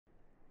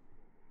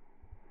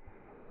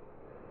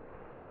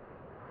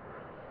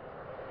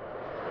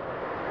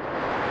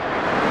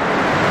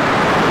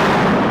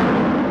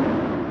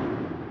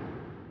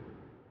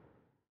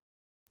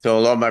So,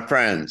 hello, my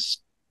friends.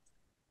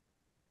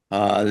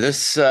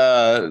 This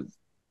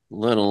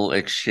little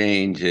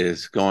exchange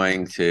is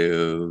going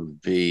to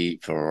be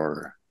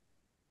for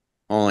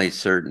only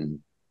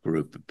certain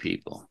group of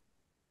people.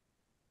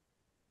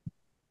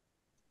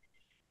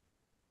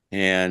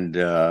 And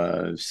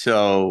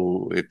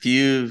so if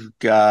you've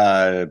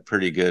got a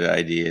pretty good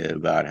idea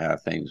about how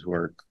things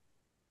work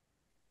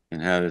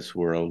and how this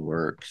world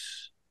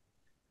works,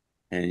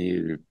 and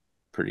you're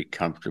pretty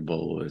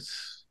comfortable with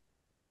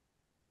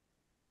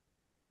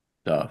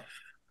stuff,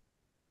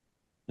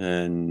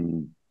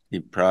 then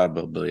you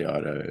probably ought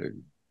to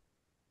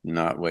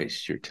not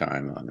waste your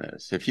time on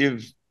this. If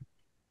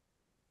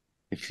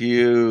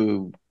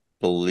you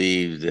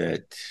believe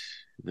that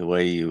the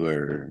way you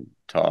were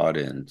taught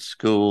in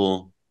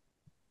school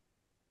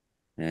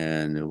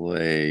and the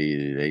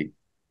way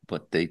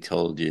what they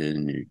told you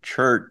in your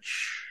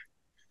church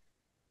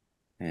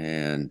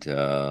and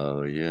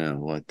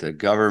what the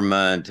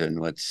government and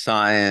what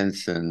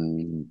science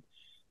and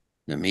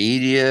the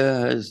media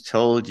has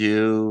told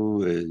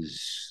you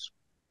is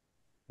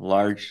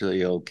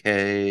largely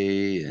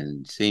okay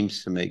and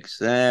seems to make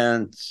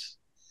sense,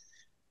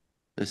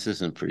 this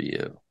isn't for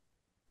you.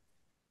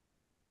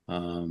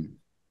 Um,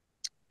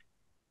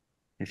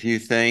 if you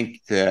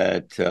think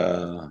that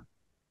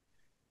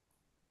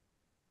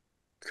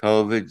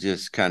COVID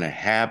just kind of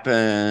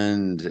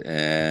happened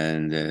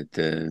and that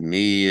the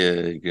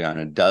media kind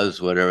of does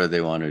whatever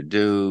they want to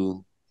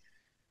do,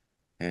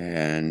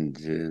 and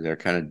they're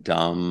kind of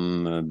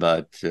dumb,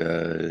 but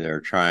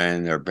they're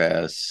trying their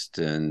best.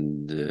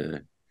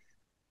 And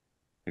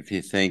if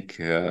you think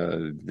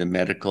the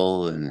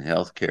medical and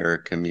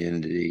healthcare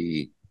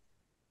community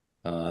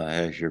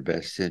has your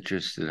best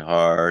interest at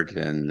heart,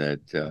 and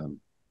that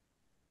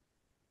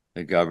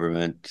the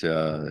government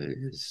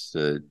is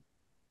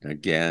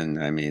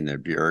again, I mean, they're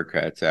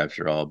bureaucrats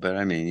after all, but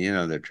I mean,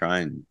 they're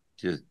trying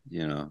just,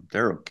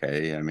 they're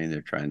okay. I mean,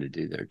 they're trying to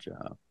do their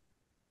job.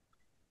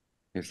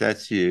 If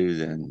that's you,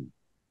 then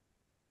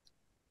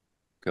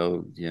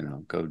go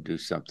do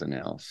something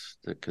else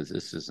because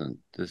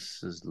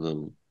this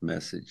little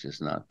message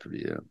is not for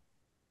you.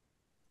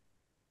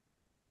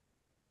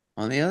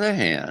 On the other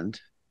hand,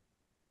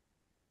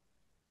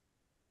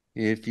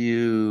 if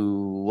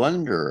you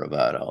wonder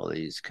about all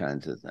these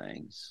kinds of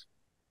things,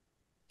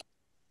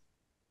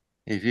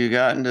 if you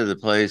gotten to the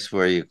place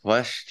where you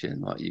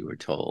question what you were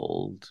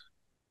told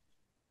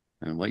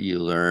and what you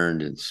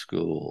learned in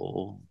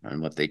school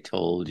and what they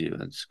told you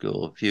in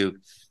school, if you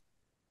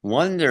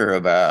wonder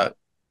about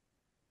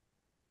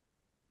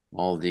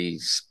all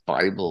these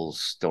Bible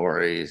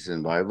stories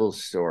and Bible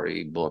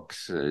story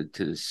books and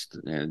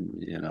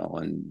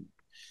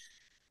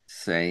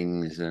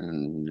things,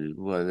 and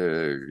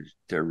whether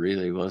there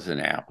really was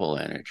an apple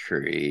in a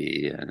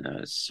tree and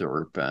a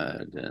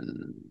serpent,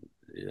 and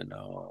you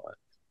know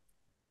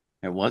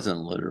it wasn't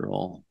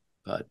literal,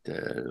 but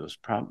it was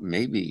probably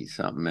maybe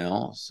something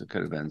else. It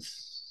could have been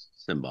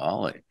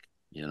symbolic,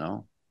 you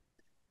know.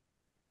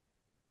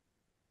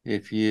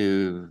 If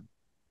you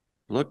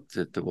looked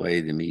at the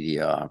way the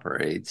media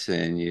operates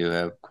and you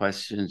have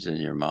questions in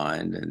your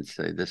mind and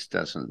say, this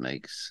doesn't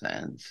make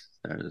sense,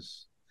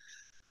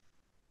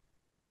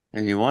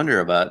 and you wonder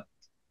about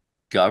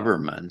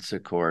governments,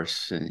 of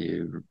course, and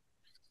and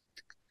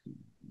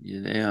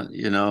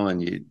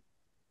you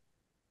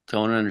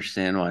don't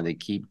understand why they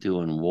keep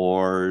doing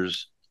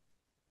wars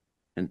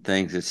and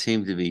things that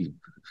seem to be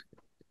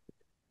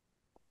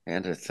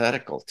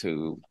antithetical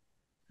to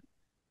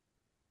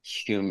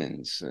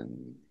humans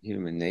and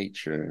human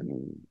nature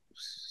and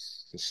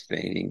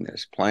sustaining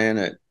this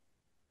planet.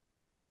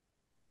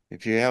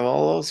 If you have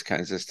all those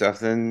kinds of stuff,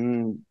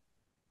 then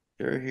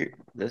you're here.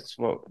 That's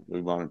what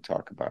we want to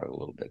talk about a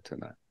little bit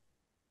tonight.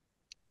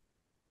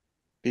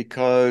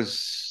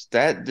 Because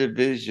that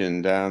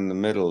division down the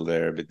middle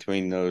there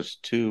between those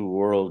two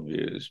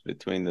worldviews,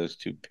 between those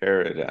two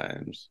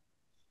paradigms,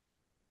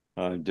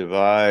 are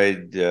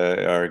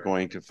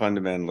going to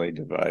fundamentally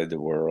divide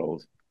the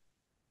world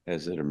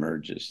as it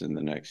emerges in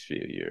the next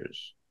few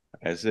years,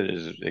 as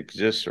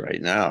exists right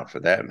now,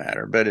 for that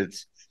matter. But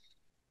it's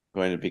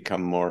going to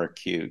become more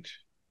acute.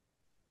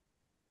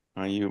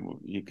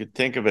 You could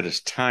think of it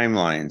as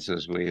timelines,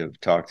 as we have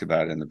talked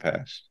about in the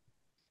past,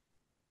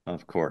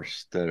 of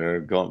course, that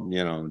are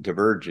going,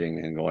 diverging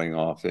and going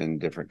off in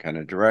different kind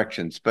of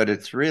directions. But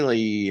it's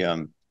really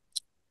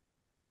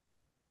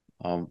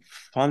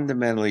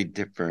fundamentally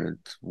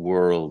different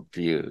world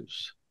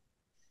views.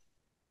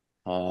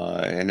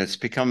 And it's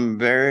become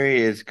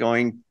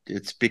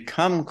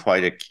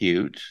quite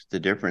acute, the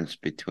difference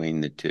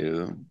between the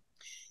two.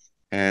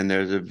 And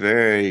there's a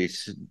very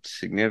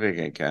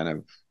significant kind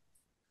of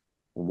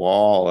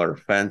wall or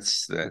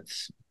fence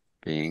that's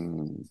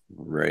being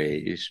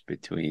raised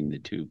between the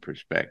two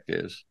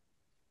perspectives.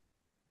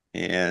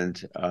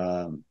 And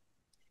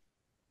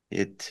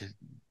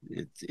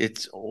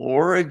its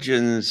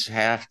origins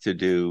have to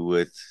do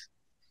with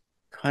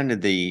kind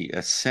of the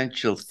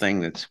essential thing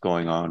that's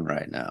going on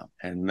right now,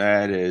 and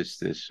that is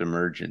this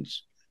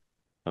emergence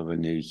of a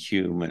new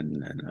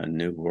human and a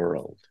new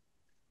world.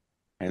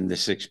 and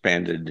this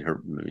expanded,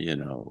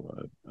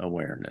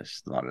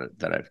 awareness, a lot of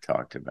that I've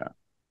talked about.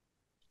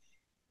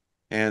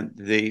 And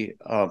the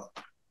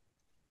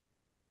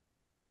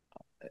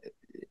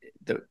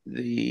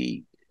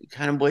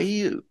kind of way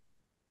you,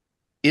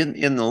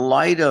 in the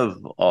light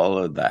of all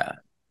of that,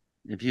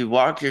 if you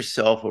walk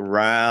yourself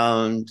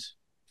around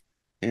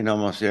in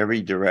almost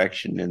every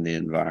direction in the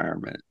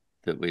environment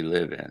that we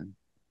live in,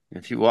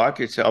 if you walk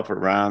yourself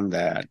around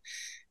that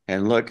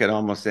and look at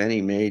almost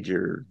any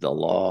major, the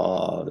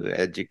law, the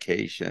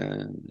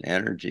education,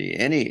 energy,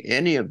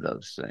 any of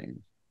those things,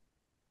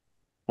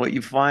 what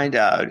you find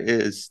out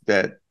is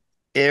that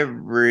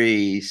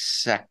every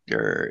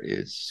sector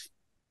is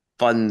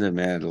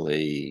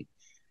fundamentally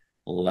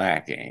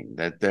lacking,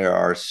 that there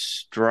are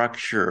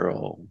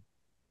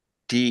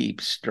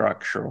deep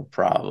structural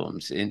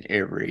problems in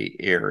every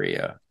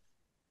area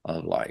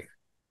of life,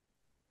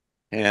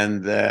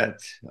 and that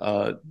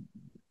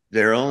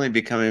they're only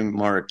becoming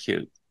more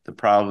acute. The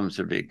problems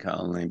are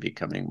only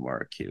becoming more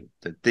acute.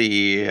 That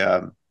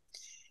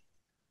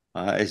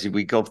as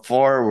we go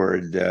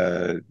forward,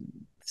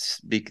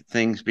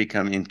 things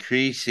become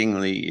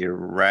increasingly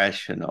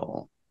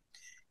irrational.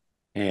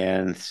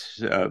 And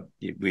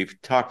we've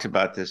talked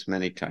about this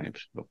many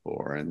times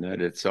before, and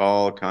that it's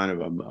all kind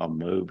of a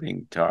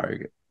moving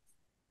target.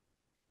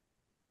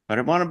 But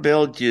I want to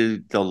build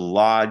you the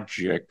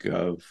logic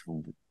of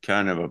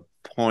kind of a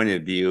point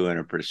of view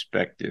and a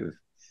perspective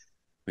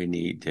we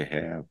need to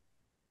have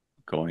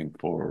going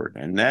forward.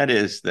 And that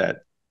is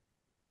that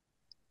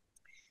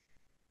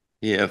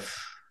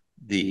if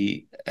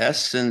the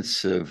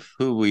essence of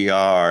who we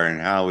are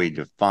and how we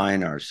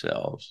define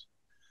ourselves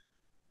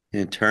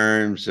in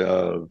terms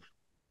of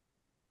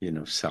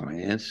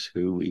science,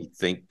 who we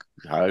think,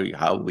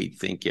 how we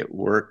think it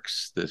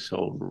works, this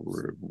whole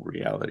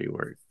reality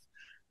works,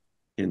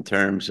 in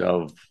terms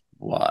of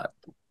what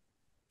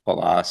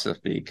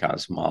philosophy,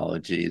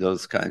 cosmology,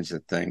 those kinds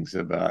of things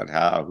about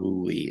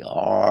who we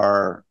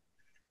are,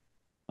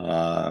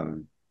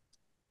 um,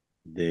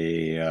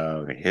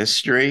 the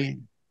history.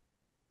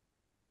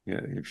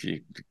 If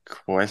you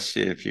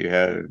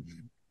have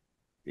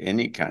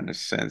any kind of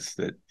sense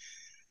that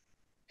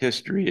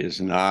history is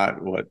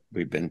not what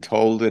we've been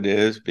told it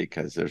is,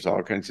 because there's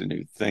all kinds of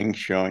new things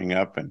showing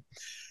up, and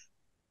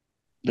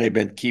they've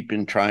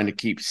been trying to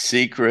keep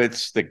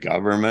secrets, the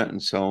government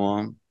and so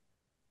on.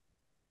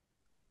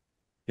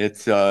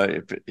 It's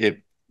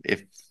if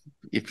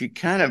you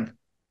kind of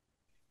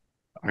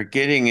are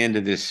getting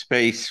into this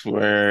space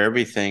where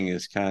everything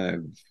is kind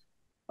of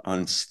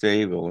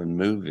unstable and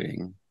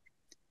moving,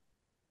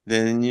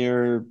 then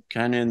you're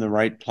kind of in the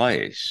right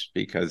place,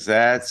 because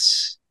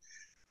that's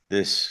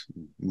this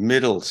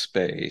middle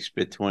space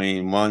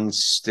between one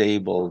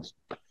stable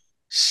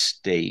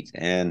state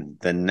and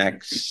the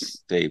next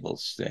stable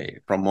state,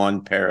 from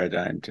one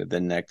paradigm to the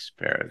next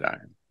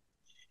paradigm.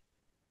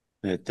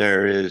 That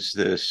there is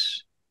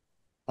this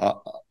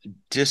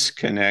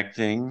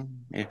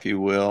disconnecting, if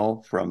you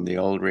will, from the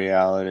old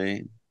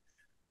reality,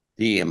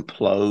 the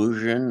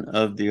implosion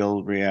of the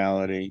old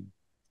reality,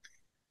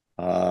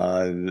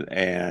 and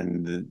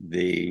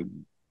the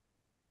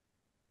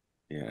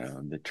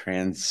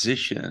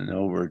transition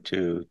over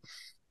to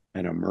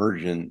an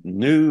emergent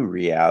new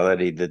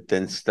reality that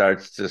then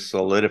starts to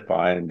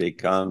solidify and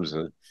becomes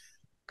a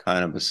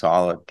kind of a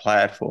solid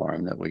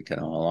platform that we can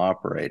all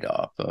operate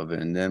off of.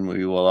 And then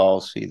we will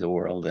all see the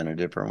world in a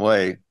different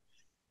way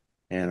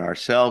and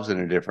ourselves in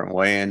a different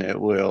way. And it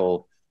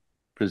will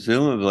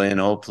presumably and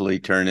hopefully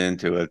turn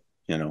into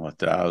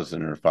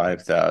 1,000 or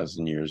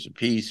 5,000 years of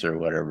peace or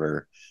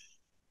whatever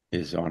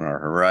is on our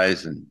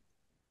horizon.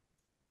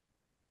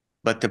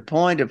 But the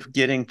point of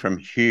getting from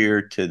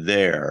here to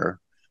there,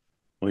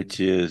 which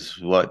is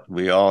what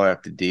we all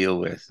have to deal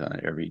with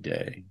every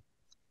day,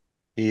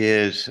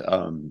 is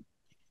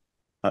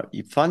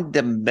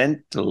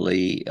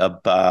fundamentally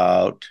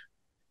about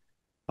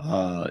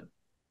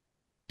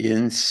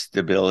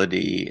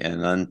instability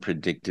and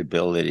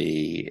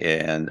unpredictability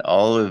and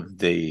all of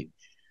the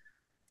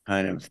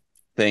kind of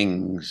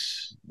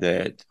things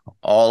that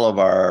all of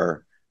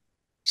our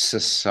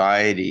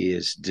society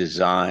is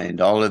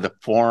designed, all of the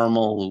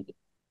formal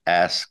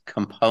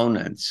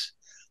components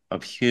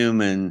of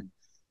human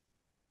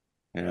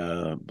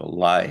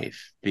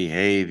life,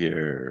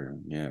 behavior,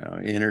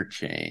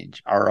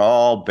 interchange, are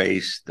all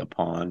based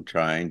upon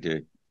trying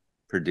to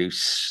produce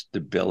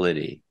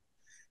stability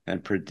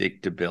and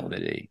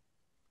predictability.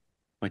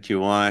 What you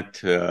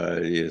want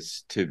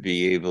is to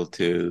be able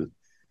to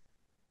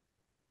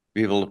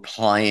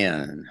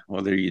plan,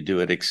 whether you do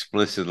it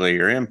explicitly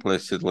or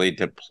implicitly,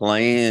 to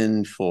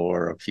plan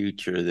for a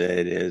future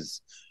that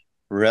is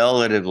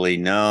relatively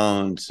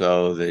known,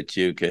 so that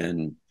you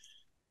can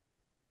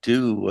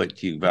do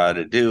what you've got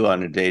to do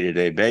on a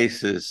day-to-day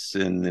basis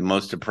in the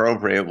most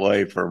appropriate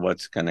way for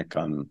what's going to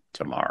come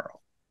tomorrow.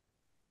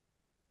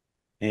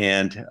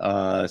 And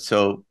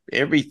so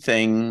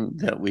everything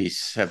that we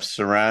have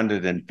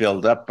surrounded and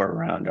built up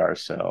around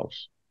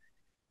ourselves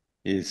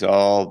is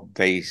all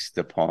based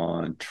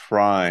upon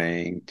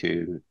trying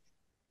to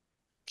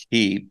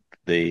keep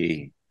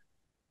the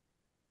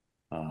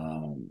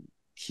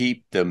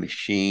keep the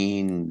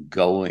machine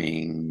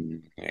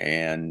going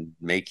and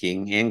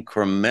making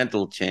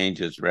incremental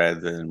changes rather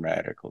than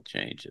radical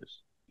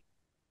changes.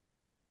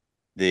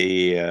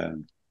 The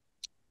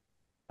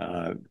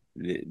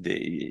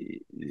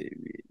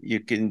you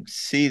can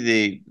see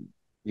the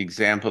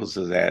examples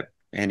of that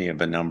any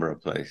of a number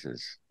of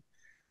places.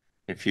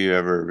 If you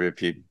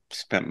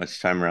spent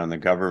much time around the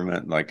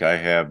government like I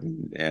have,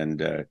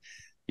 and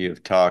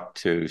you've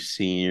talked to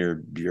senior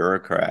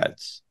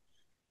bureaucrats,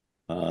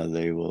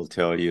 they will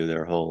tell you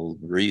their whole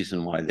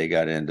reason why they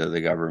got into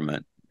the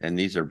government. And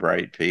these are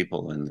bright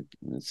people, and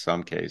in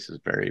some cases,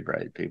 very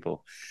bright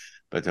people.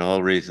 But the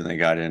whole reason they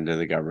got into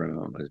the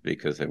government was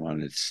because they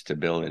wanted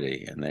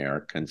stability, and they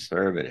are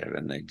conservative,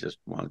 and they just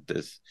want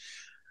this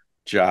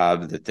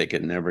job that they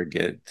could never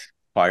get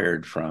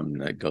fired from,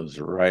 that goes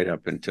right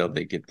up until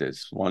they get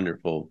this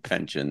wonderful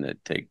pension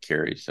that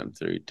carries them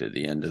through to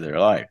the end of their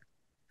life.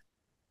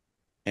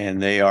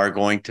 And they are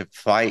going to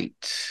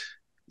fight.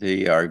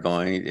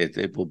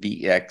 It will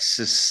be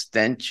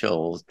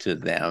existential to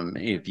them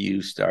if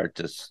you start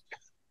to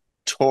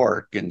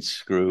torque and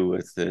screw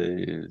with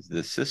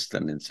the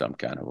system in some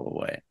kind of a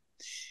way,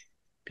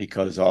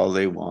 because all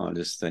they want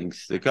is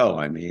things to go.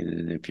 I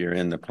mean, if you're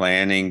in the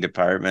planning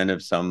department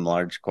of some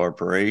large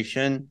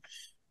corporation,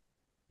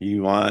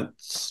 you want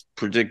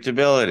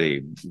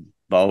predictability.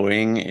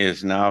 Boeing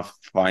is now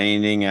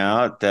finding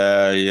out,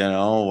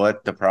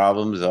 what the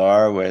problems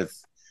are with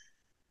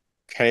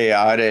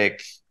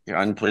chaotic,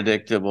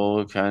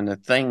 unpredictable kind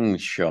of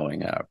things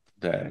showing up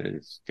that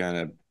is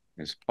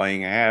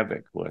playing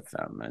havoc with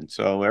them. And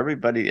so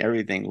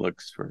everything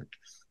looks for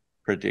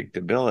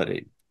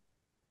predictability.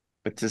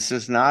 But this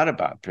is not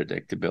about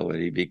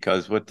predictability,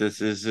 because what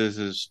this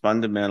is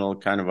fundamental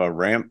kind of a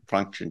ramp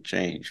function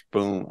change.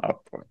 Boom,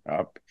 up,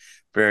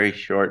 very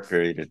short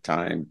period of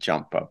time,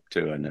 jump up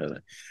to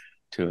another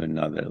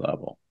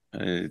level.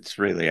 It's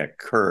really a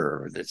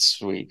curve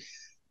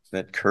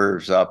that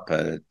curves up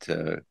at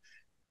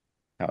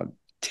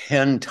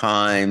 10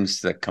 times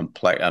the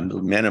a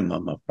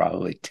minimum of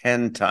probably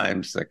 10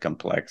 times the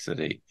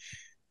complexity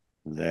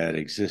that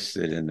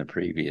existed in the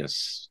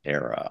previous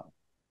era,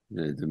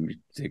 the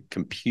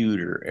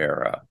computer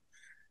era.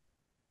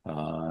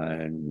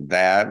 And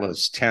that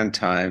was 10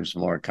 times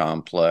more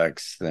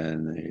complex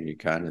than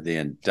the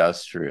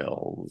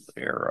industrial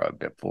era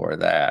before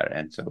that.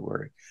 And so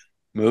we're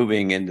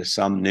moving into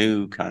some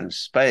new kind of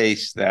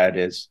space that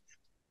is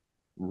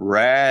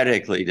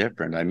radically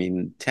different. I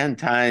mean, 10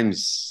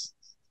 times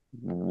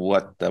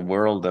what the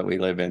world that we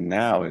live in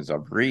now is a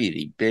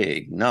really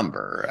big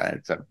number.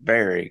 It's a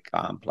very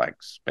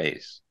complex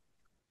space.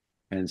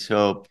 And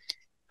so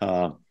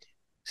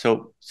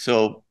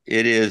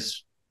it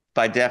is,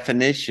 by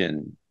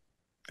definition,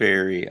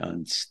 very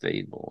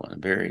unstable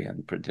and very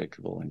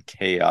unpredictable and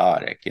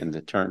chaotic in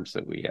the terms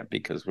that we have,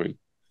 because we're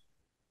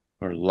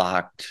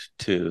locked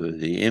to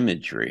the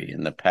imagery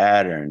and the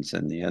patterns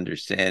and the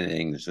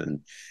understandings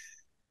and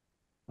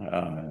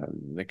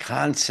the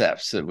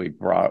concepts that we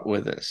brought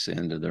with us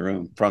into the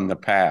room from the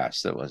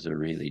past. That was a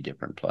really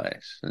different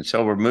place. And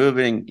so we're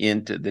moving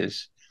into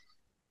this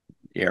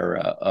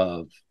era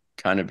of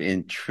kind of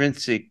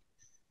intrinsic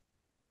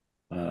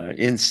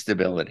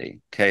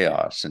instability,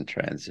 chaos, and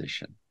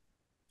transition.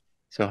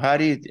 So how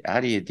do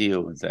you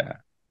deal with that?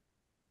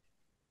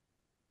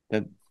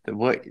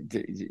 What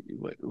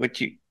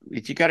you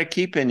got to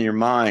keep in your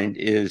mind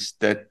is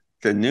that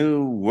the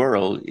new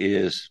world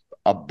is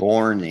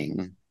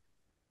aborning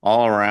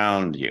all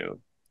around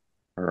you,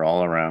 or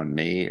all around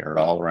me, or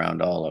all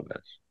around all of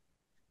us.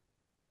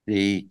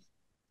 The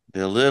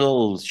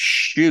little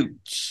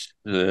shoots,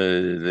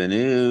 the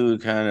new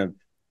kind of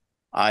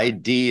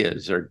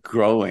ideas are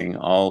growing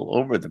all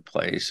over the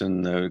place,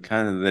 and the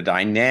kind of the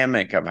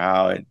dynamic of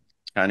how it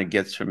kind of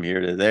gets from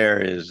here to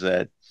there is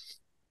that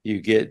you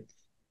get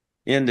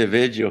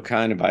individual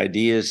kind of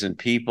ideas and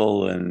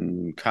people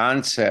and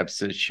concepts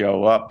that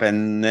show up,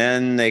 and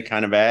then they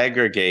kind of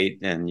aggregate,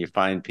 and you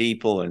find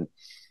people and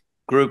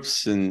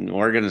groups and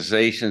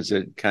organizations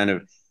that kind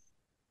of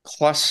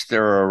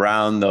cluster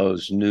around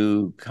those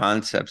new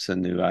concepts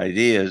and new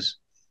ideas.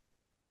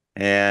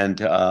 And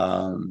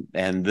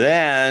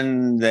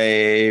then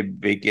they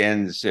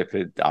begins, if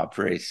it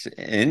operates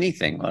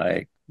anything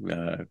like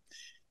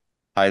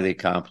highly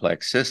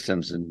complex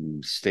systems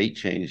and state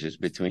changes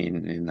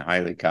in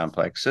highly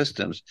complex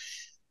systems,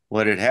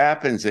 what it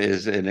happens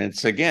is, and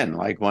it's again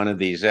like one of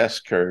these S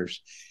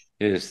curves,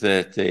 is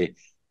that they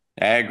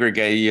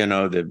aggregate,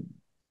 the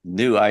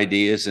new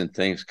ideas and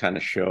things kind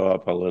of show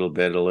up a little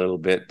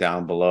bit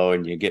down below,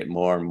 and you get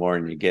more and more,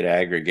 and you get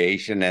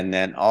aggregation, and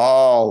then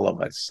all of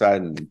a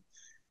sudden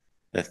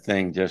the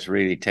thing just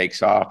really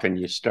takes off, and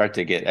you start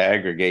to get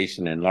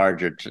aggregation in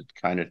larger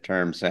kind of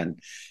terms,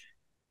 and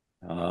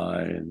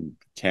in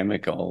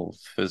chemical,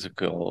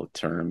 physical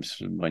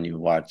terms, when you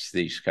watch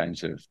these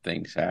kinds of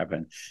things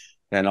happen.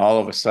 Then all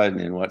of a sudden,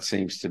 in what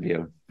seems to be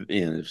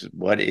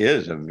what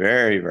is a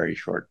very, very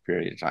short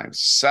period of time,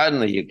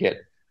 suddenly you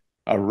get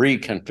a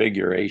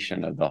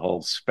reconfiguration of the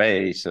whole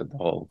space, of the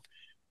whole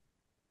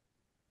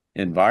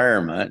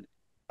environment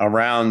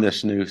around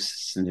this new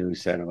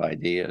set of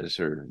ideas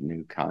or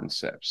new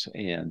concepts,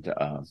 and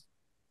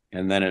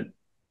then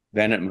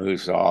it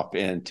moves off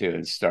into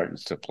and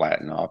starts to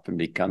flatten off and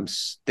becomes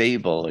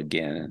stable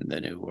again in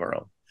the new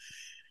world.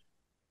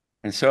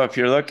 And so, if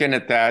you're looking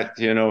at that,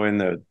 in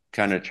the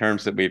kind of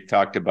terms that we've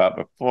talked about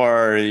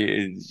before,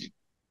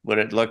 what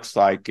it looks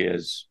like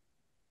is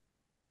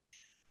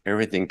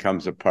everything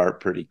comes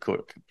apart pretty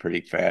quick,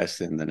 pretty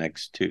fast in the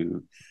next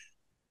 2-3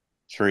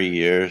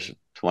 years.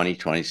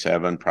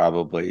 2027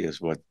 probably is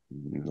what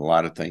a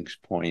lot of things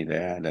point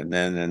at. And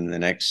then in the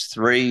next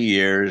 3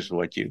 years,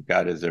 what you've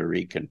got is a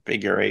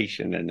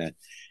reconfiguration and a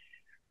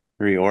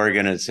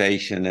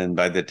reorganization. And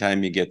by the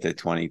time you get to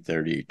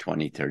 2030,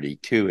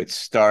 2032, it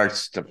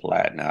starts to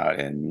flatten out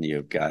and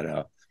you've got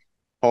a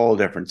whole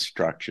different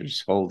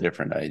structures, whole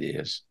different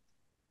ideas,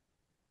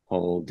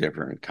 whole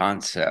different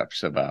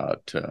concepts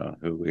about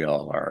who we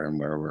all are and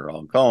where we're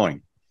all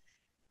going.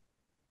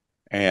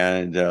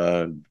 And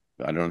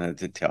I don't have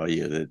to tell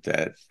you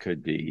that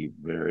could be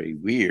very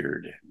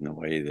weird in the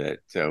way that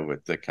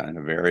with the kind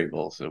of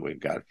variables that we've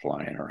got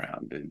flying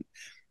around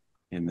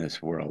in this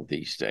world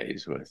these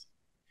days with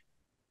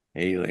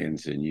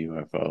aliens and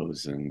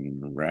UFOs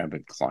and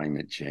rapid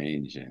climate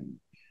change and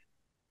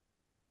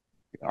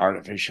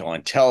artificial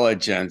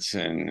intelligence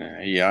and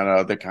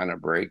other kind of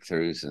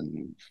breakthroughs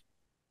and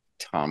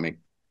atomic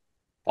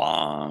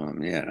bomb,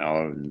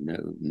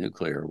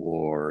 nuclear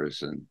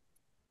wars and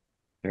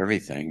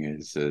everything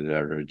is that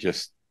are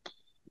just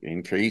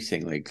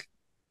increasingly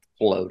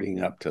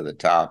floating up to the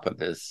top of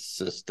this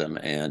system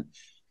and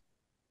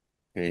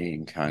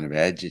being kind of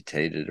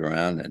agitated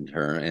around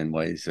in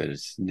ways that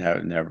it's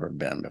never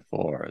been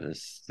before.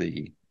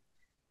 The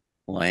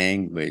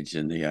language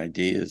and the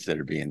ideas that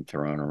are being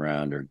thrown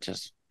around are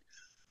just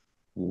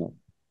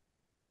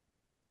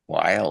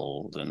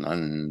wild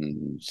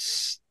and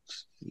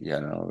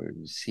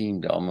it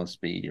seemed to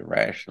almost be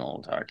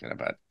irrational talking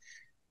about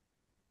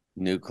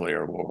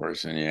nuclear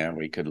wars. And yeah,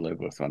 we could live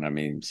with one. I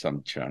mean,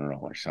 some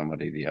general or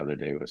somebody the other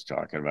day was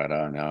talking about,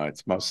 oh no,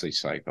 it's mostly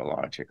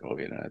psychological.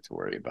 You don't have to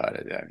worry about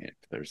it. I mean,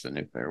 if there's a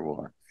nuclear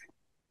war.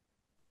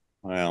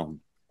 Well,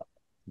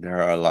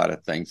 there are a lot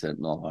of things that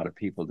a lot of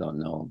people don't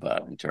know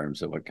about in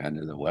terms of what kind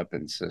of the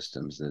weapon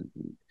systems that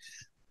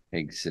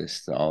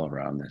exist all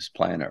around this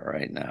planet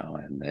right now.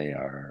 And they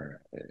are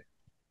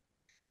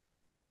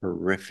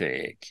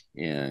horrific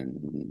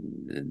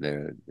in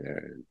their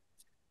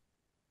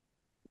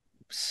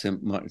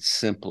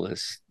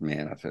simplest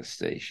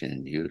manifestation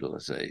and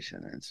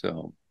utilization. And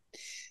so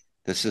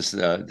this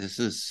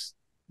is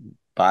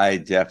by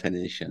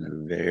definition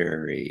a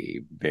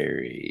very,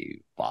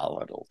 very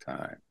volatile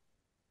time.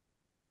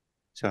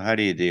 So how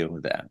do you deal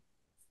with that?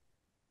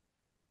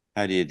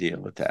 How do you deal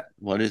with that?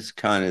 What is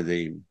kind of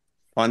the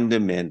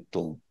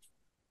fundamental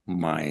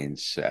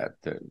mindset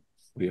that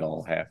we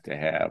all have to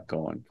have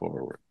going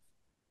forward?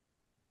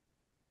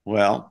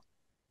 Well,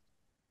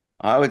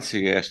 I would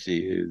suggest to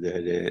you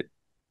that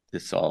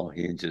this all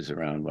hinges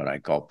around what I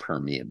call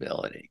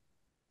permeability.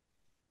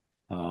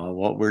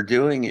 What we're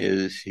doing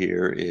is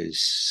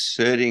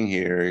sitting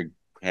here,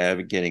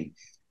 getting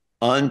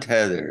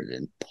untethered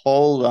and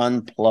pulled,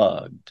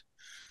 unplugged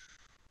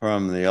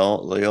from the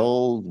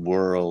old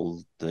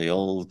world, the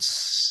old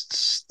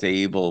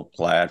stable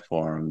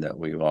platform that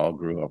we all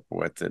grew up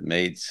with, that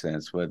made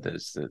sense with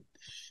us, that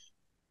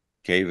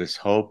gave us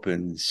hope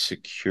and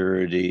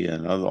security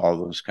and all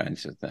those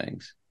kinds of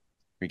things.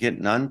 We're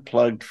getting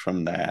unplugged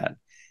from that,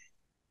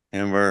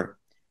 and we're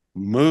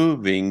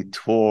moving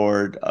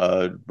toward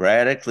a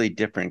radically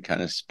different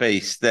kind of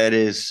space that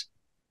is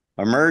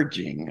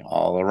emerging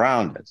all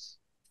around us.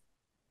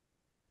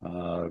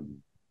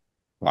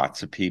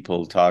 Lots of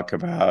people talk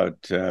about,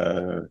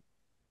 the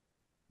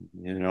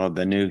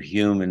new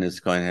human is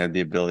going to have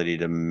the ability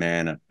to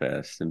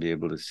manifest and be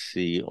able to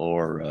see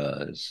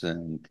auras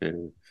and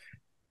to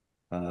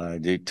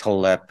do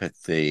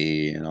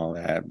telepathy and all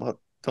that.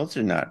 Well, those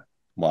are not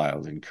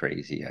wild and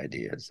crazy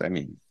ideas. I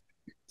mean,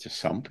 to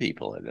some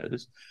people it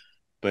is.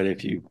 But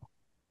if you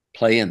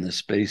play in the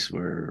space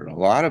where a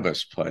lot of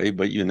us play,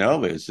 but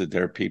is that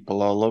there are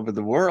people all over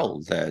the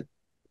world that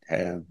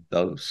have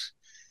those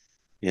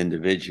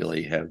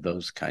individually have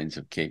those kinds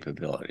of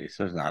capabilities.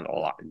 There's not a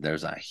lot,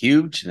 there's not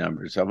huge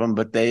numbers of them,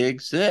 but they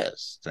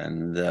exist.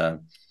 And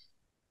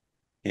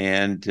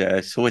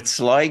so it's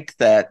like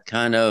that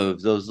kind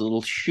of those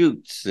little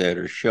shoots that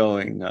are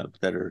showing up,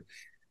 that are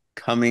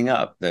coming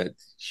up, that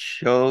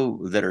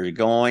are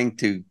going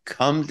to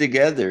come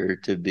together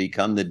to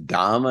become the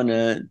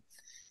dominant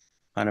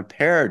kind of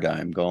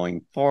paradigm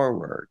going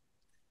forward.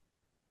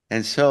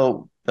 And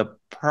so the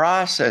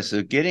process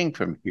of getting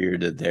from here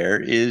to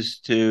there is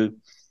to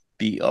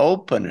be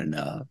open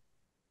enough,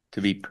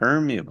 to be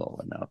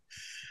permeable enough,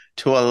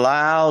 to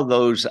allow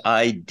those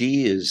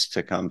ideas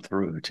to come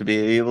through, to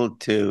be able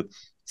to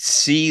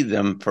see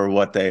them for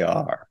what they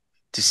are,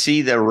 to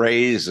see the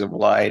rays of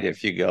light,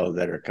 if you go,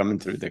 that are coming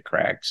through the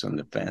cracks in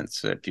the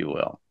fence, if you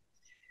will.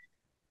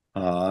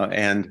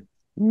 and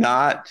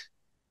not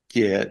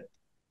get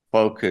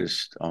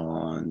focused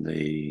on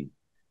the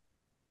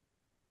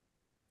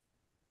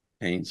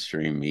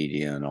mainstream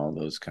media and all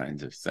those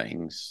kinds of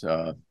things,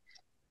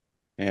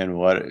 and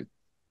what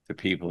the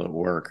people at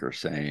work are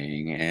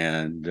saying,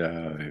 and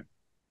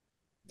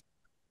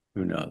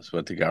who knows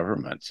what the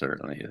government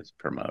certainly is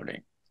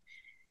promoting.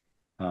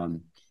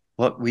 Um,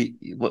 what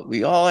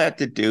we all have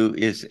to do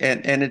is,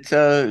 and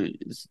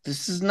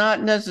this is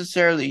not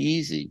necessarily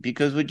easy,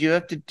 because what you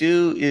have to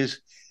do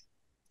is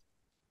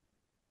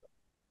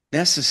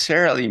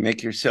necessarily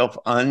make yourself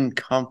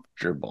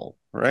uncomfortable,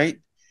 right?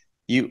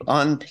 You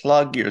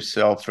unplug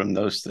yourself from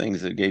those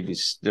things that gave you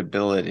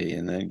stability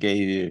and that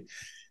gave you,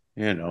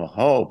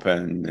 hope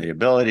and the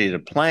ability to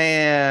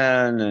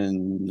plan,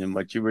 and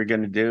what you were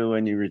going to do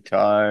when you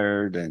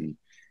retired, and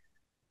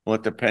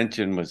what the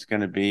pension was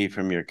going to be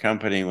from your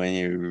company when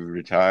you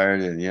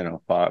retired in,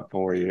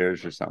 4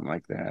 years or something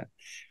like that.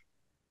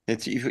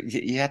 It's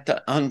you have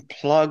to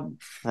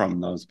unplug from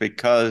those,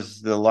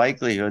 because the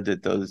likelihood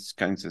that those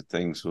kinds of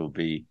things will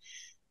be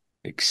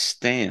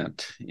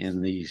extant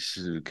in these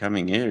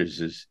coming years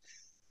is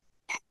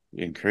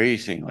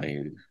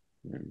increasingly,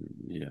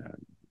 yeah,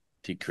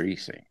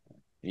 decreasing,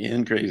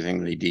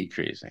 increasingly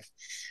decreasing.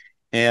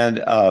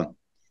 And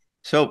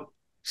so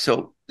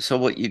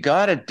what you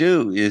got to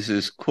do is,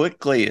 as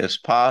quickly as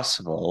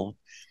possible,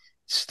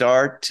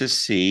 start to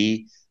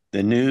see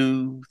the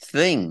new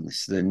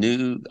things, the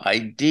new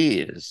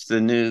ideas,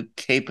 the new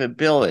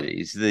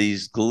capabilities,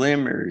 these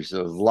glimmers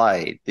of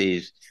light,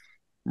 these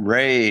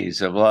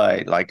rays of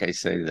light, like I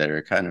say, that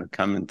are kind of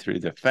coming through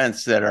the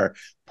fence, that are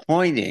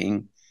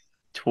pointing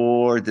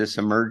toward this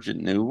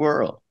emergent new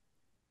world.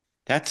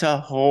 That's a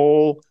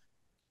whole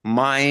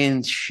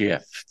mind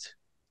shift.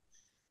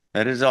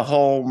 That is a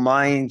whole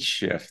mind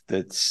shift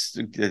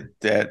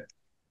that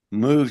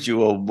moves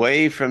you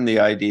away from the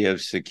idea of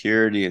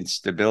security and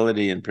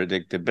stability and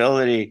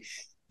predictability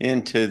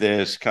into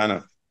this kind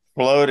of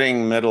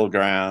floating middle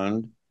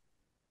ground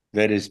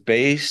that is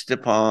based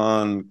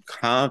upon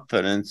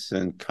confidence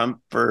and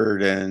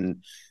comfort and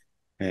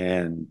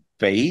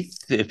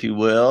faith, if you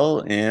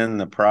will, in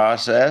the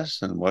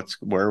process, and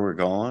where we're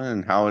going,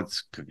 and how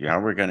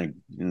we're going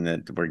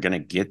to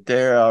get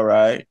there. All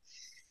right.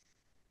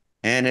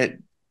 And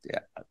it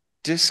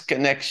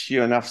disconnects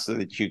you enough so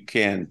that you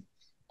can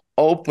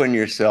open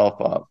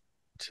yourself up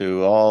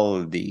to all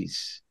of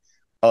these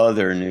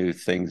other new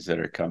things that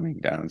are coming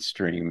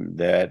downstream,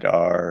 that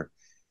are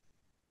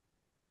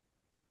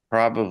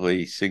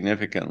probably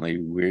significantly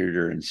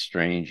weirder and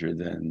stranger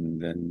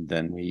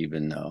than we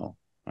even know.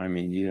 I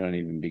mean, you don't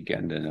even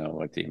begin to know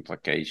what the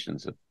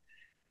implications of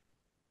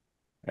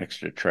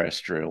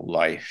extraterrestrial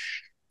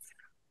life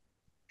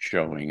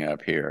showing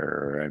up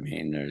here. I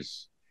mean,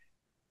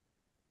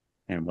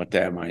 and what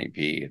that might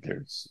be.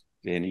 There's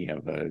any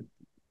of a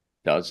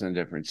dozen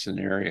different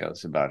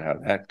scenarios about how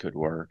that could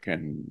work,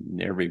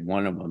 and every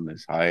one of them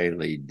is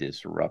highly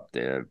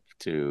disruptive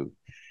to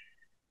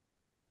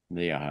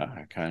the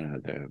kind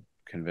of the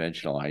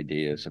conventional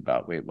ideas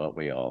about what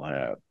we all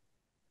have.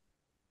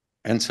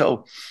 And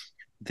so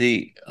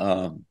the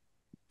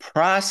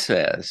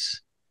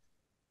process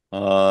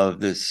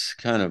of this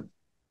kind of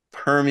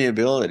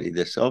permeability,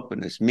 this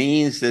openness,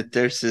 means that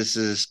there's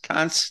this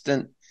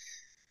constant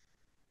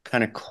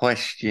kind of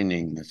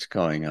questioning that's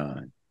going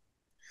on.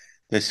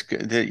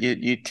 That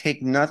you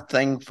take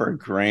nothing for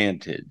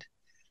granted.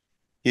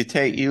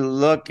 You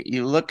look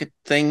at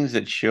things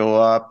that show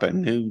up,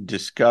 and new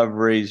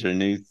discoveries or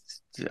new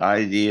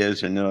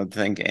ideas or new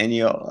things, and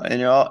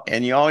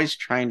you're always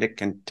trying to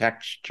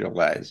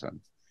contextualize them.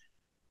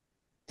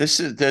 This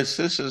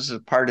is a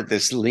part of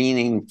this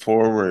leaning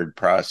forward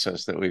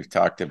process that we've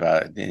talked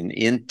about, and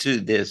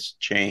into this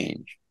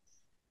change,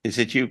 is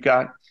that you've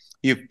got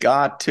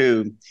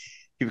to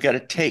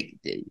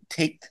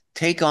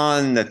take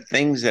on the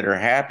things that are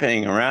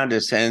happening around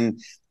us, and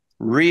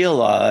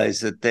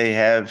realize that they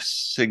have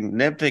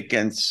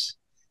significance.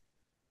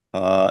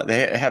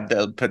 They have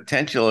the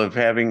potential of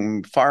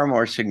having far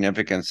more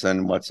significance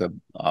than what's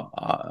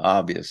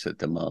obvious at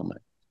the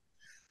moment.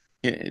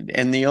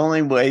 And the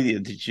only way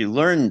that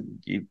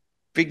you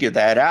figure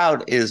that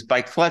out, is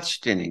by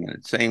questioning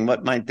it, saying,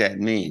 what might that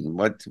mean?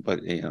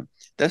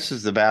 This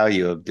is the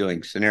value of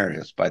doing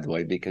scenarios, by the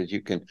way, because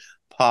you can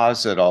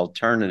posit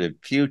alternative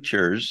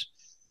futures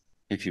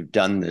if you've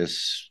done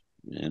this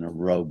in a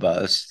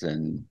robust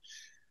and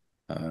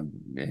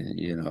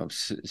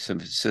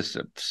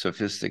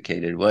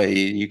sophisticated way.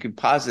 You can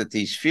posit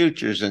these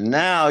futures, and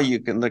now you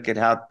can look at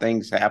how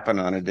things happen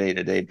on a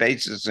day-to-day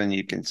basis, and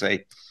you can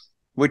say,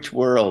 which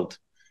world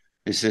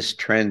is this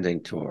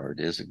trending toward?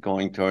 Is it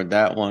going toward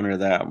that one or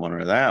that one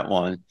or that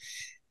one?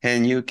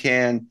 And you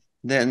can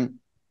then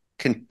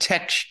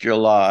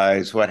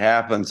contextualize what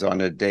happens on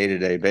a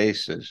day-to-day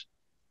basis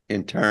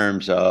in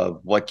terms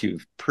of what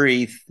you've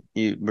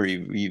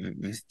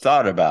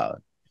thought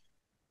about,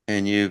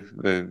 and you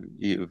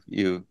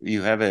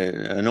have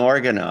an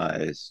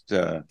organized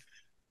a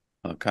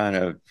kind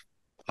of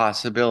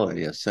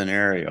possibility, a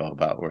scenario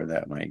about where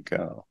that might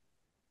go.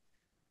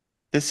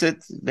 This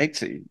it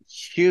makes a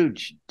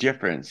huge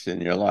difference in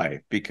your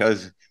life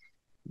because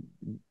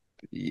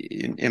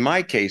in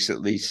my case,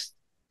 at least,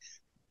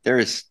 there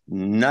is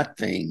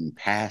nothing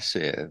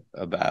passive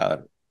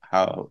about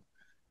how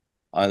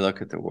I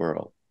look at the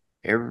world.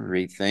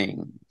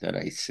 Everything that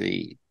I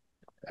see,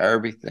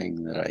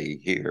 everything that I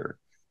hear,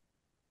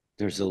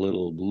 there's a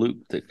little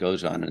loop that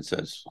goes on and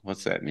says,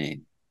 what's that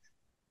mean?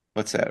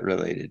 What's that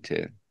related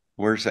to?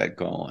 Where's that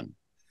going?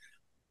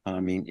 I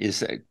mean, is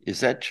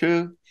that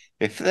true?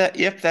 If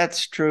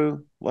that's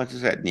true, what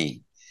does that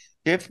mean?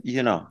 If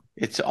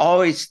it's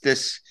always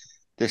this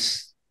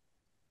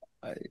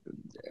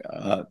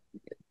uh,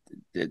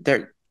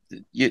 there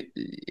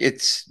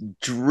it's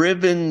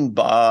driven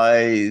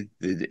by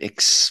the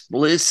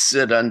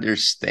explicit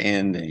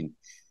understanding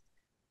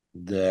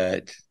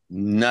that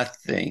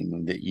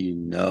nothing that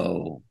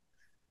you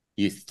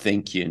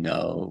think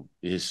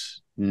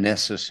is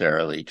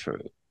necessarily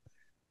true,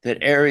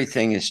 that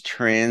everything is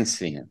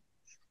transient,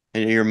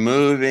 and you're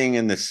moving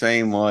in the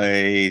same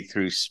way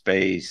through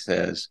space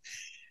as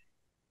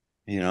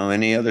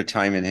any other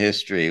time in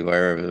history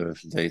where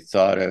they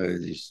thought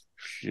of these,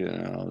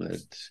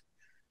 that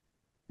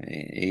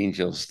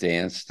angels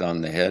danced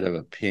on the head of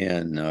a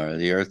pin, or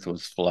the earth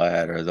was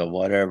flat, or the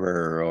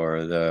whatever,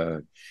 or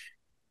the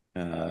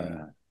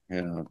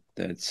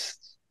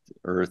that's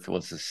earth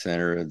was the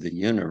center of the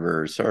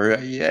universe, or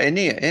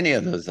any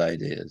of those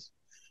ideas.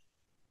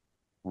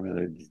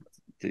 Whether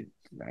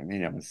I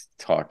mean, I was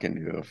talking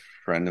to a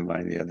friend of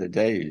mine the other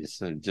day,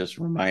 just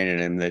reminded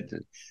him that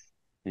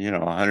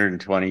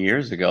 120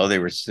 years ago they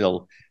were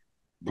still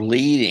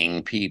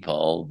bleeding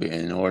people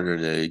in order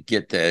to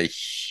get the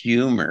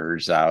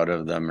humors out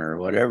of them or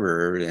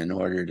whatever, in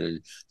order to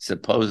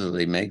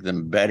supposedly make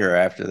them better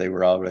after they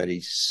were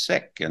already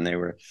sick, and they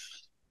were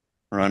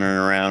running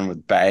around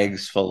with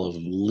bags full of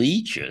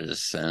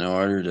leeches in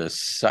order to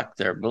suck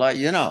their blood.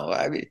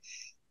 I mean,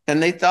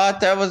 and they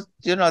thought that was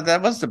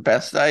the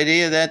best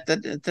idea at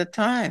the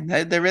time.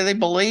 They really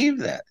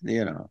believed that.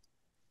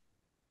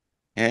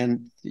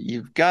 And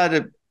you've got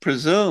to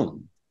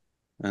presume,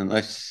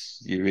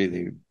 unless you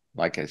really,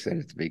 like I said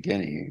at the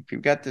beginning, if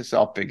you've got this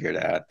all figured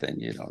out, then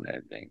you don't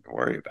have anything to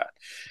worry about.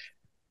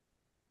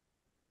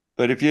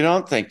 But if you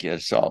don't think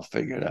it's all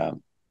figured out,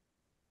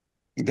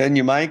 then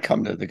you might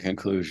come to the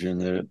conclusion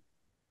that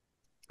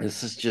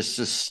this is just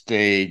a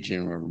stage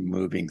and we're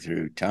moving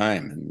through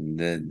time, and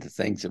the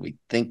things that we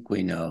think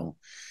we know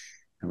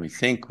and we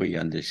think we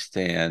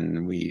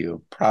understand, we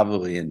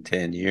probably in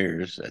 10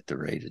 years, at the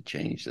rate of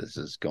change this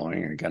is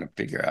going, are going to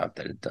figure out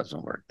that it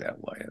doesn't work that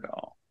way at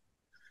all.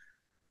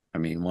 I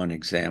mean, one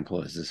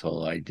example is this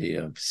whole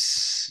idea of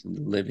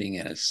living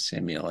in a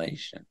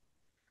simulation.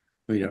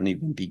 We don't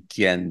even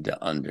begin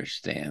to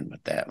understand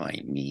what that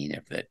might mean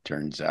if that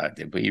turns out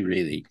that we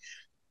really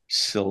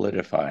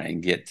solidify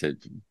and get to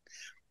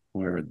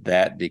where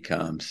that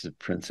becomes the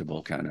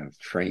principal kind of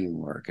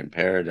framework and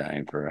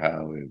paradigm for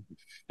how we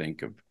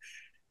think of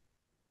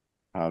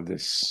how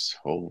this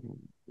whole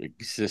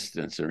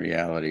existence and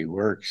reality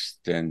works.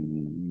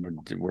 Then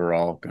we're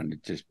all going to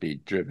just be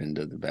driven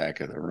to the back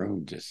of the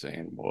room just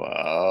saying,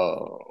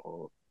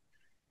 whoa,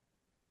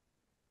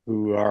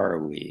 who are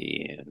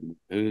we, and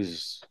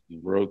who's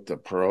wrote the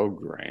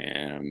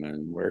program,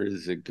 and where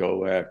does it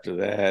go after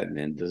that, and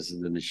then does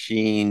the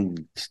machine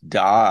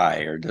die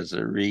or does it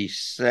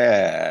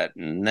reset,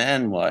 and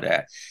then what?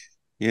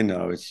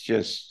 It's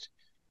just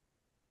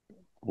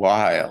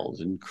wild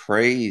and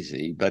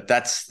crazy. But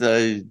that's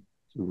the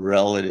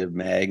relative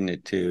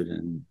magnitude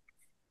and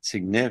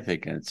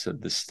significance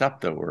of the stuff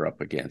that we're up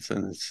against.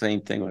 And the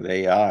same thing with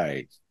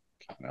AI,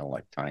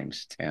 like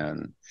times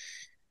 10,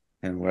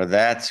 and where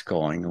that's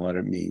going and what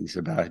it means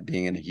about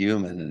being a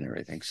human and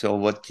everything. So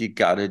what you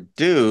got to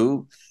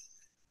do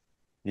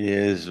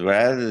is,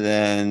 rather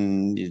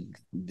than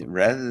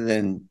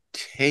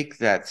take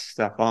that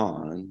stuff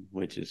on,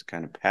 which is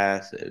kind of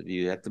passive,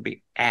 you have to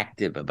be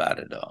active about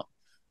it all.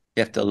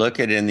 You have to look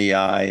it in the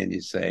eye and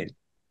you say,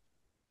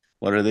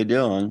 what are they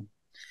doing?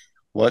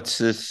 What's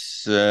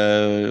this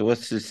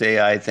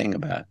AI thing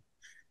about?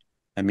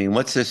 I mean,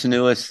 what's this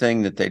newest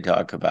thing that they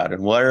talk about,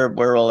 and where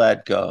will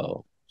that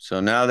go? So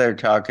now they're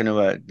talking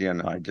about,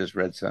 I just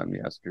read some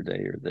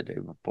yesterday or the day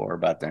before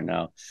about they're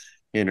now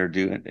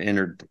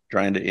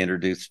trying to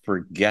introduce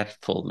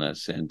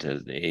forgetfulness into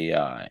the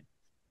AI.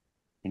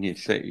 And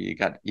you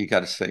got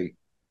to say,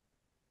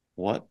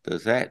 what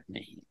does that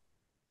mean?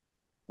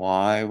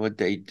 Why would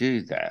they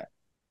do that?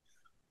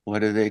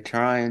 What are they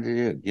trying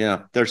to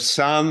do?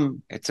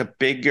 It's a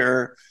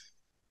bigger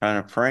kind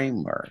of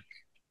framework.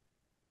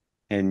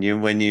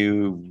 And when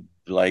you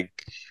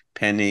like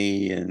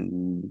Penny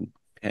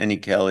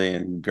Kelly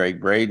and Greg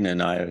Braden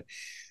and I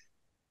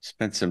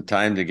spent some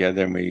time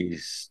together, and we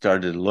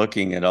started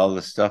looking at all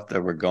the stuff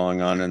that were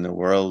going on in the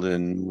world,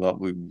 and what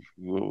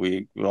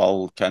we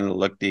all kind of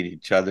looked at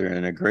each other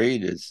and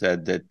agreed and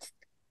said that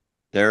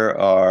there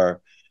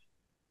are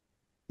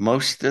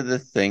most of the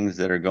things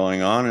that are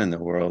going on in the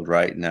world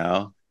right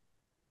now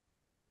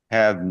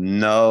have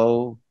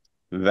no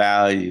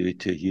value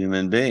to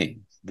human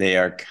beings. they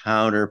are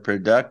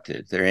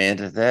counterproductive. They're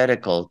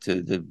antithetical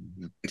to the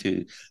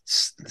to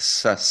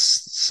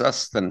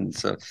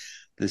sustenance of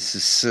this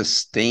is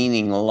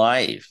sustaining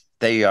life.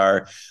 They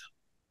are,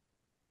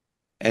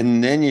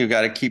 and then you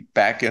got to keep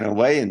backing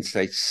away and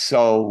say,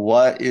 so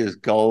what is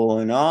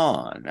going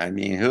on? I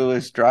mean, who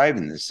is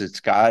driving this? It's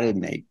got to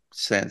make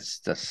sense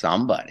to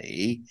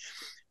somebody.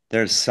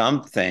 There's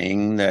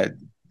something that,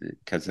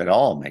 because it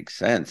all makes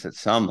sense at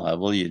some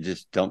level, you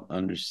just don't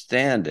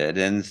understand it.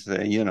 And,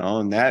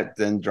 and that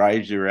then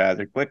drives you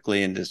rather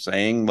quickly into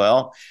saying,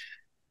 well,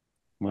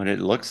 what it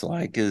looks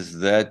like is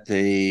that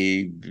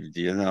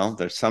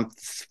there's some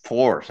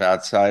force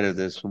outside of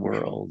this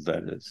world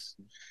that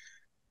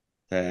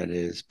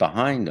is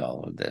behind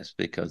all of this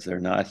because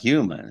they're not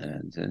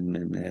human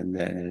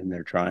and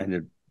they're trying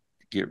to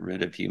get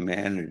rid of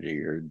humanity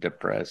or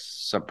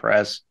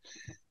suppress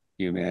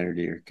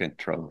humanity or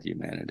control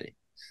humanity.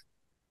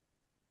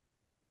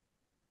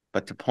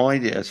 But the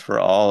point is for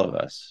all of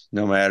us,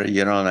 no matter,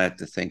 you don't have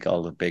to think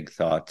all the big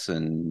thoughts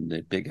and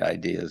the big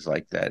ideas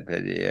like that,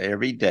 but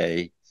every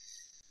day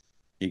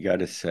you got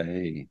to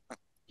say,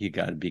 you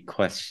got to be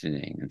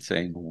questioning and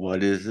saying,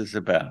 what is this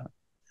about?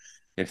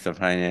 If the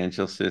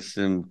financial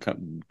system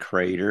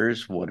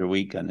craters, what are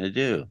we going to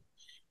do?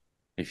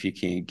 If you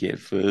can't get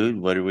food,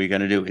 what are we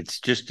going to do? It's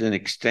just an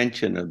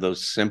extension of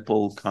those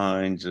simple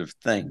kinds of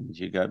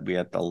things. We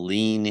have to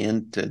lean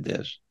into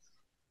this,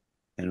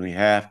 and we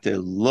have to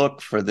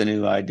look for the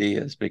new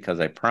ideas, because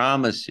I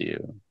promise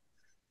you,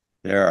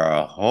 there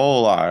are a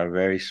whole lot of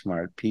very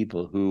smart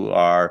people who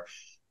are,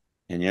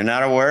 and you're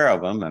not aware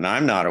of them, and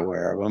I'm not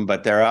aware of them,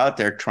 but they're out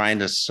there trying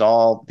to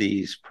solve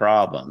these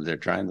problems. They're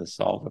trying to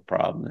solve the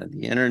problem of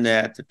the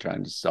internet. They're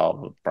trying to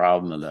solve the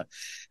problem of the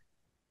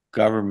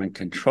government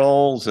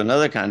controls and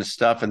other kind of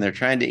stuff, and they're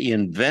trying to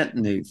invent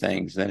new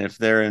things. And if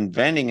they're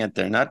inventing it,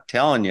 they're not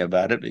telling you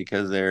about it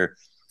because they're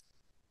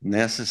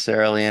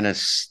necessarily in a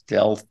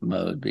stealth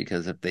mode,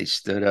 because if they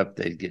stood up,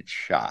 they'd get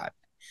shot.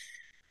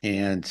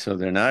 And so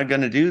they're not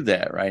going to do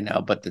that right now,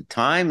 but the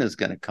time is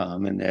going to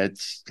come, and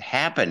it's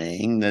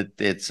happening, that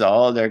it's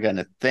all, they're going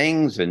to,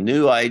 things and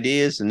new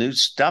ideas and new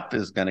stuff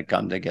is going to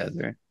come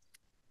together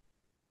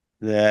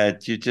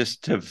that you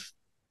just have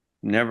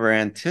never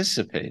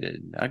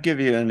anticipated. I'll give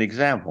you an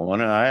example.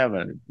 I have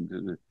a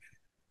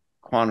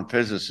quantum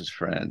physicist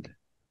friend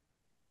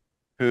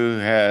who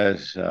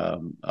has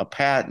a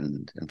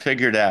patent and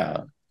figured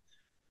out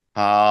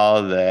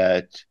how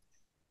that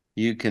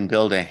you can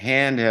build a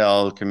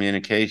handheld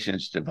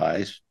communications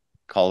device,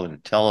 call it a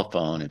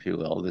telephone, if you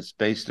will, that's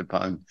based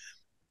upon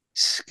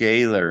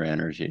scalar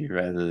energy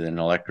rather than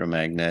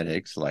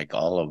electromagnetics, like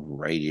all of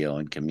radio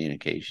and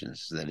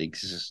communications that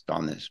exist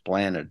on this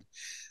planet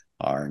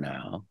are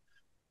now.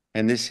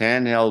 And this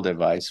handheld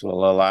device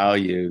will allow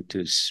you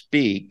to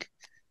speak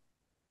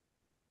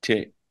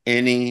to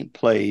any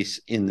place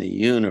in the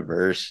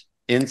universe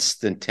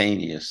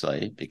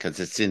instantaneously, because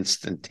it's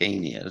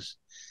instantaneous.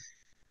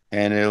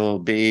 And it'll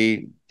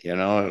be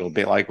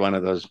like one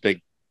of those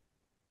big,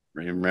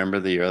 remember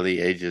the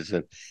early ages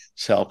of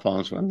cell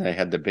phones when they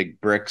had the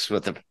big bricks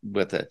with a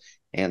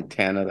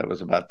antenna that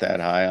was about that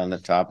high on the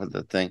top of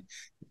the thing.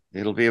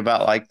 It'll be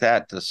about like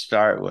that to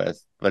start with.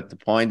 But the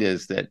point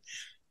is that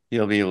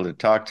you'll be able to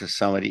talk to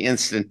somebody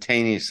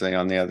instantaneously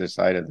on the other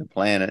side of the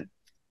planet,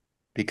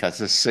 because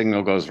the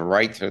signal goes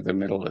right through the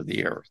middle of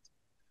the earth.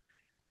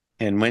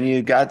 And when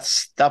you got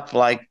stuff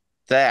like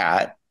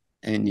that,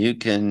 and you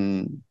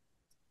can,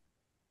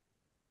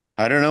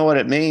 I don't know what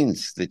it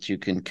means that you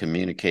can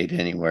communicate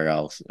anywhere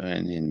else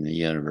in the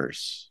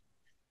universe.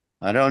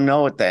 I don't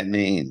know what that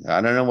means.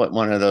 I don't know what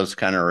one of those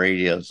kind of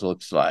radios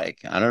looks like.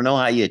 I don't know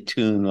how you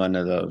tune one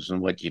of those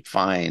and what you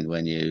find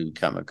when you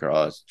come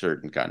across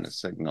certain kind of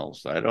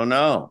signals. I don't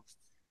know.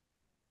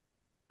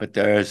 But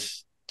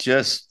there's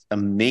just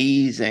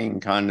amazing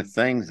kind of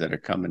things that are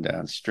coming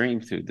downstream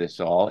through this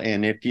all.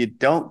 And if you're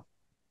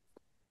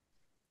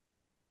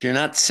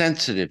not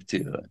sensitive to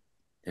it,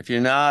 if you're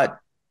not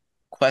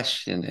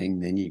questioning,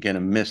 then you're going to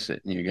miss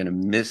it, and you're going to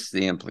miss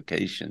the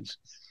implications.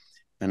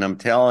 And I'm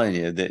telling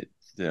you that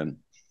the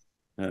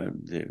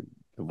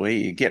way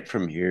you get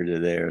from here to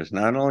there is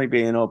not only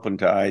being open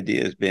to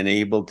ideas, being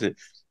able to,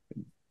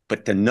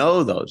 but to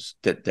know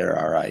that there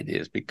are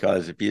ideas.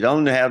 Because if you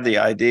don't have the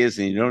ideas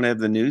and you don't have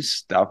the new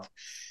stuff,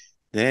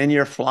 then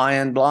you're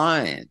flying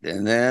blind,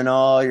 and then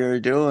all you're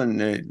doing,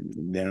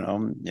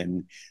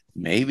 and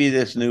maybe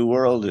this new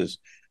world is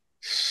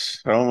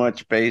so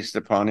much based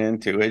upon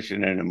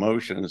intuition and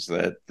emotions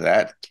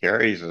that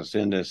carries us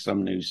into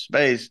some new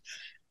space.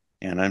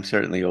 And I'm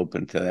certainly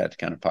open to that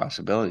kind of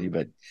possibility,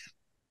 but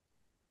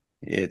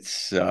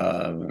it's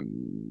hard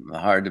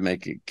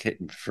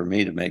for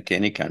me to make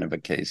any kind of a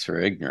case for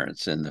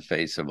ignorance in the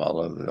face of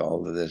all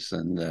of this.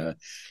 And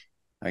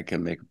I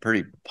can make a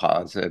pretty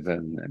positive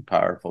and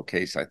powerful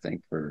case, I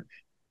think, for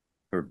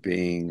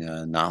being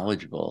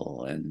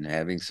knowledgeable and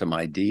having some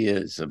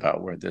ideas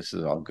about where this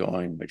is all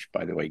going, which,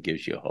 by the way,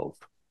 gives you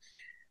hope.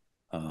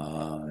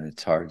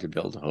 It's hard to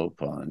build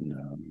hope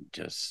on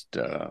just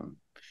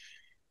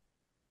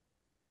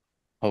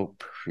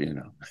hope,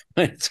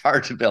 it's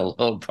hard to build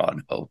hope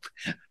on hope.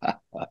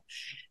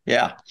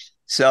 Yeah.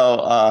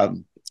 So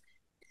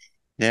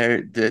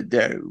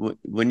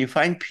when you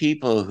find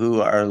people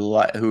who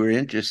are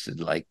interested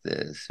like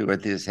this, who are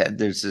this had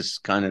there's this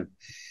kind of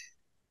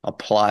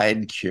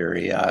applied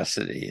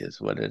curiosity is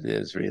what it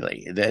is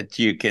really, that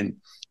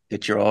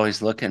you're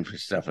always looking for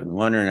stuff and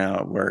wondering how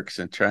it works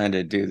and trying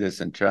to do this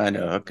and trying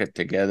to hook it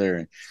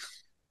together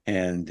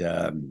and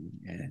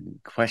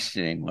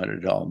questioning what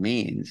it all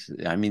means.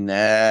 I mean,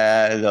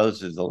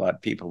 those are a lot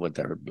of people with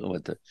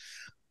the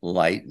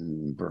light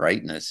and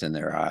brightness in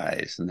their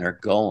eyes, and they're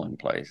going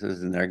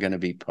places, and they're going to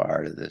be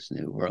part of this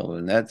new world,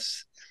 and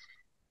that's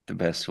the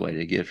best way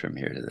to get from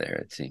here to there,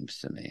 it seems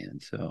to me.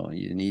 And so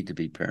you need to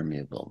be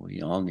permeable.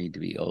 We all need to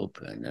be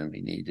open, and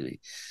we need to be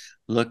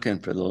looking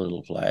for the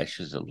little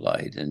flashes of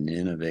light and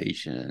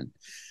innovation and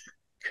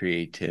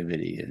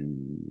creativity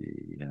and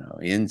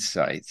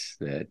insights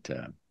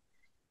that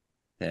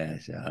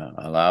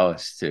allow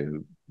us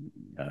to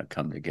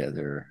come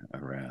together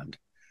around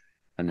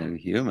a new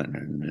human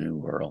and a new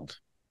world.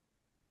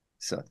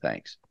 So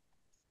thanks.